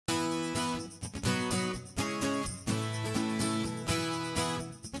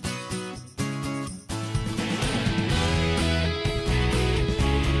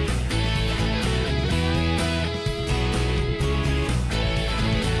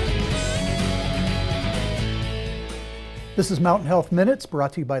This is Mountain Health Minutes,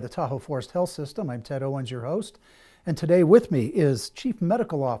 brought to you by the Tahoe Forest Health System. I'm Ted Owens, your host. And today with me is Chief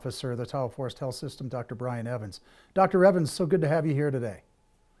Medical Officer of the Tahoe Forest Health System, Dr. Brian Evans. Dr. Evans, so good to have you here today.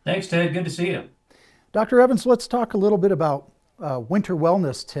 Thanks, Ted. Good to see you. Dr. Evans, let's talk a little bit about winter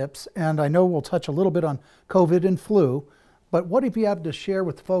wellness tips. And I know we'll touch a little bit on COVID and flu, but what have you had to share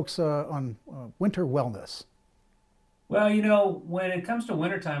with folks on winter wellness? Well, when it comes to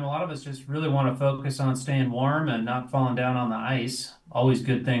wintertime, a lot of us just really want to focus on staying warm and not falling down on the ice. Always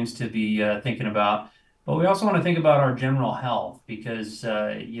good things to be thinking about. But we also want to think about our general health because,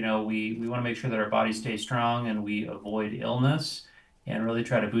 we want to make sure that our body stays strong and we avoid illness and really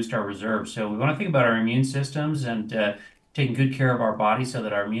try to boost our reserves. So we want to think about our immune systems and taking good care of our body so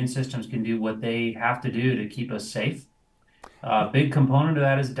that our immune systems can do what they have to do to keep us safe. Big component of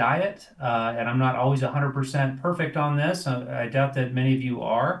that is diet, and I'm not always 100% perfect on this. I doubt that many of you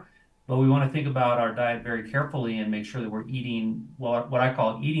are, but we want to think about our diet very carefully and make sure that we're eating what I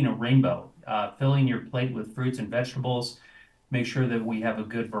call eating a rainbow, filling your plate with fruits and vegetables. Make sure that we have a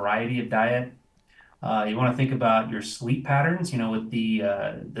good variety of diet. You want to think about your sleep patterns. With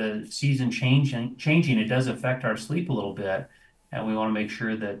the season changing, it does affect our sleep a little bit, and we want to make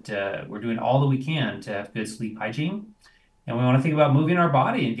sure that we're doing all that we can to have good sleep hygiene. And we want to think about moving our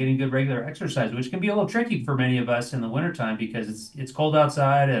body and getting good regular exercise, which can be a little tricky for many of us in the wintertime because it's cold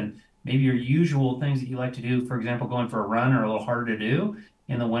outside and maybe your usual things that you like to do, for example, going for a run are a little harder to do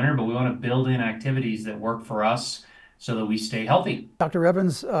in the winter, but we want to build in activities that work for us so that we stay healthy. Dr.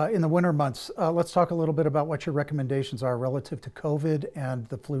 Evans, in the winter months, let's talk a little bit about what your recommendations are relative to COVID and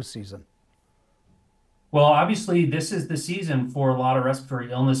the flu season. Well, obviously, this is the season for a lot of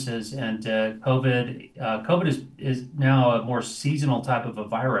respiratory illnesses, and COVID is now a more seasonal type of a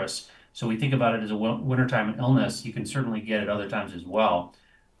virus. So we think about it as a wintertime illness. You can certainly get it other times as well.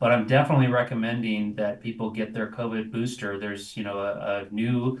 But I'm definitely recommending that people get their COVID booster. There's, a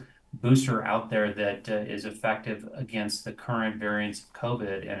new booster out there that is effective against the current variants of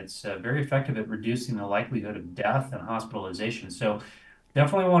COVID, and it's very effective at reducing the likelihood of death and hospitalization. So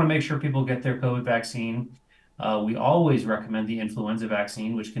definitely want to make sure people get their COVID vaccine. We always recommend the influenza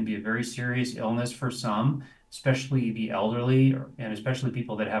vaccine, which can be a very serious illness for some, especially the elderly and especially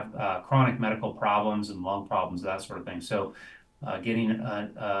people that have chronic medical problems and lung problems, that sort of thing. So getting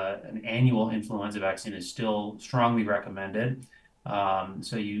an annual influenza vaccine is still strongly recommended.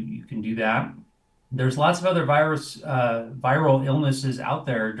 So you can do that. There's lots of other viral illnesses out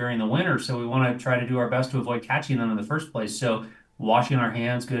there during the winter, so we want to try to do our best to avoid catching them in the first place. So washing our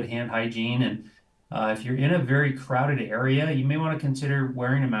hands, good hand hygiene, and if you're in a very crowded area, you may want to consider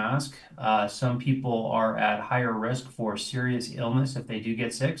wearing a mask. Some people are at higher risk for serious illness if they do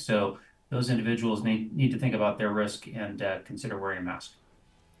get sick, so those individuals need to think about their risk and consider wearing a mask.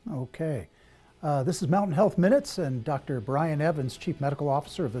 Okay. This is Mountain Health Minutes, and Dr. Brian Evans, Chief Medical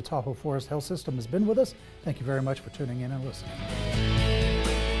Officer of the Tahoe Forest Health System, has been with us. Thank you very much for tuning in and listening.